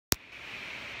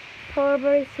Hello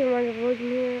everybody, Super Vlogging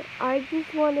here. I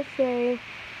just want to say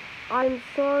I'm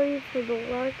sorry for the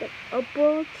lack of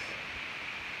uploads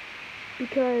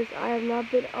because I have not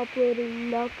been uploading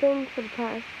nothing for the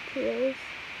past 2 days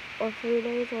or 3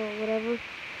 days or whatever.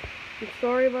 I'm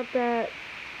sorry about that.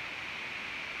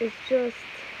 It's just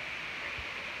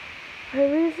I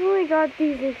recently got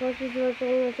these new plushies and I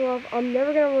told myself I'm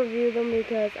never gonna review them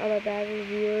because I'm a bad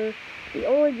reviewer. The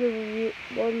only good review,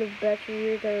 one of the best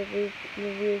reviewers that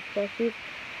reviews plushies.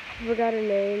 I forgot her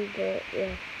name, but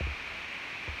yeah.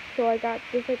 So I got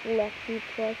this like Lexi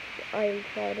plush. I am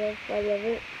proud of. I love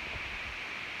it.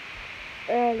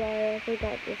 And I also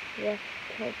got this Rex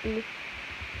Kelpie.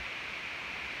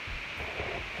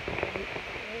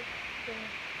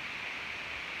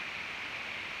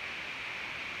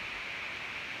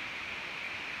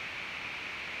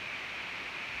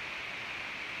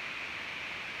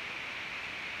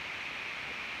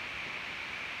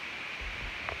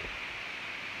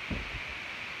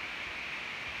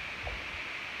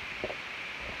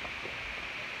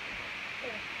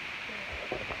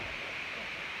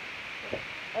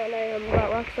 And I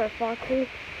got Rockstar Foxy,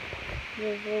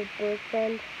 his little bird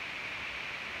friend.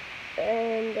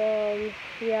 And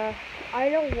yeah, I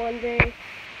know one day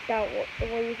that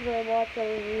when you can watch the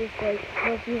reviews, like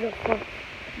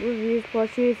reviews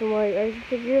plushies and like action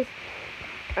figures,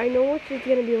 I know what she's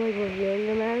gonna be like reviewing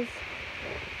them as.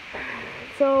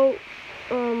 So,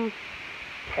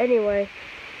 anyway,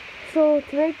 so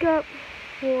to make up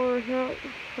for not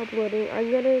uploading,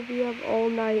 I'm gonna be up all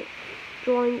night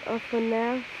drawing a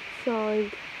FNAF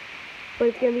song, but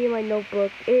it's gonna be in my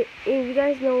notebook. If you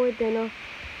guys know it, then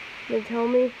tell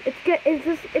me. It's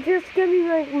just gonna be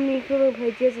like me filling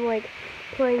pages and like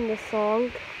playing the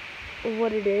song of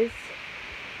what it is.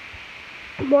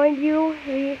 Mind you,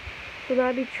 we will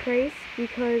not be traced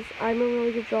because I'm a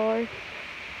really good drawer,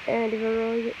 and if you're a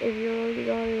really good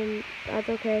drawer, then that's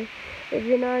okay. If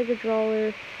you're not a good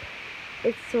drawer,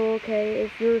 it's still okay.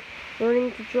 If you're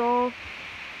learning to draw,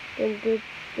 then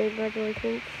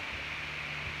congratulations.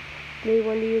 Maybe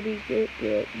one day you'll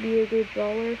be a good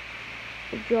drawer.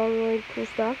 Draw really cool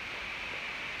stuff.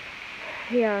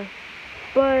 Yeah,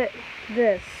 but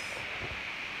this,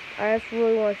 I just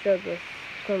really want to show this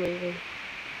for some reason.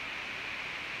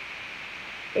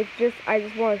 I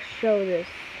just want to show this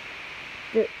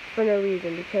for no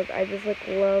reason because I just like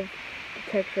love the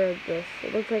texture of this.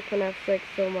 It looks like FNAF 6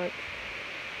 so much.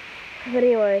 But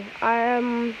anyway,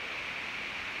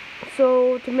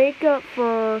 so to make up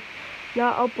for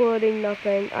not uploading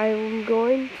nothing, I'm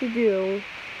going to do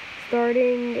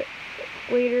starting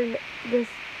later this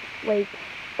like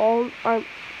all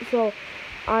so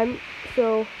what I'm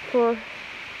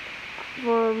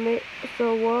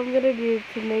gonna do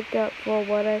to make up for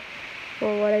what I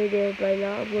did by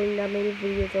not uploading that many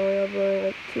videos, only uploading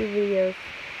like 2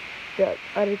 videos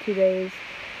out of 2 days.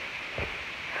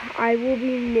 I will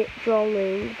be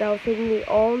drawing. That will take me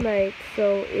all night.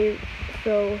 So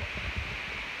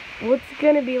what's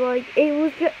gonna be like?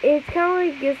 It's kind of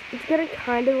like this. It's gonna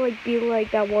kind of like be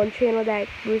like that one channel that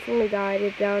recently died.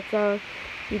 Now it's not on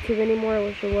YouTube anymore. I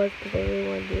wish it was because I really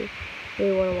want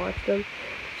to watch them.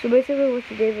 So basically, what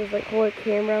she did was like hold a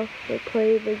camera, like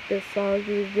play like the songs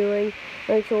he was doing,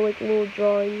 and like so like little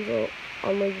drawings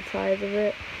on like the sides of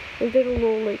it. It's like a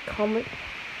little like comic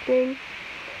thing.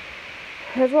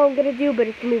 That's what I'm gonna do, but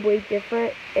it's gonna be way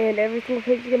different, and every single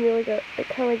page is gonna be like a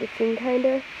kind of like a scene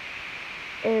kinda.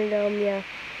 And yeah,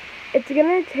 it's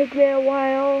gonna take me a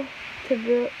while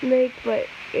to make, but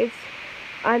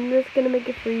I'm just gonna make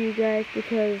it for you guys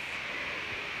because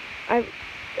I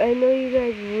know you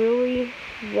guys really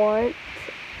want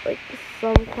like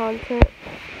some content,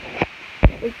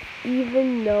 like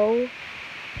even though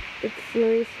it's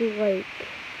seriously like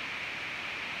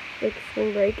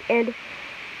spring break, and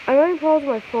I'm having problems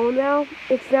with my phone now.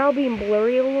 It's now being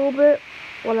blurry a little bit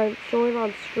when I'm showing it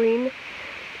on screen.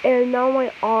 And now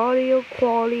my audio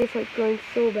quality is like going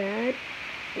so bad.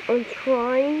 I'm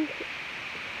trying.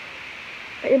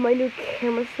 And my new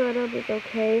camera setup is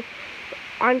okay.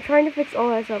 I'm trying to fix all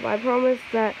that stuff. I promise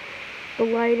that the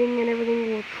lighting and everything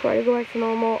will try to go back to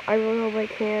normal. I really hope I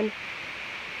can.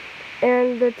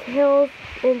 And the Tails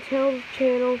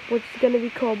channel, which is going to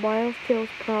be called Miles Tails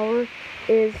Power,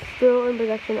 is still in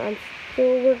production. I'm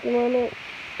still working on it.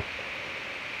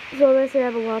 So I say I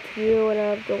have a lot to do and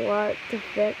I have a lot to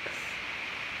fix.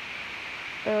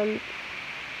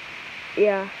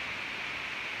 Yeah.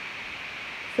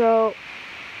 So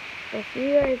I'll see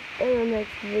you guys in the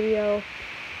next video,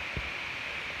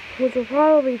 which will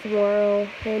probably be tomorrow.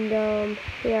 And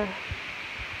yeah.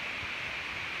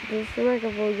 This is Super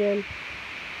Vlogging again.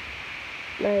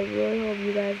 I really hope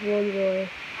you guys will enjoy.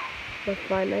 with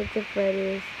Five Nights at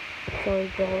Freddy's,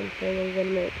 Sonic Drone thing I'm gonna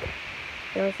make.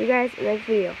 And I'll see you guys in the next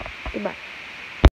video. Goodbye.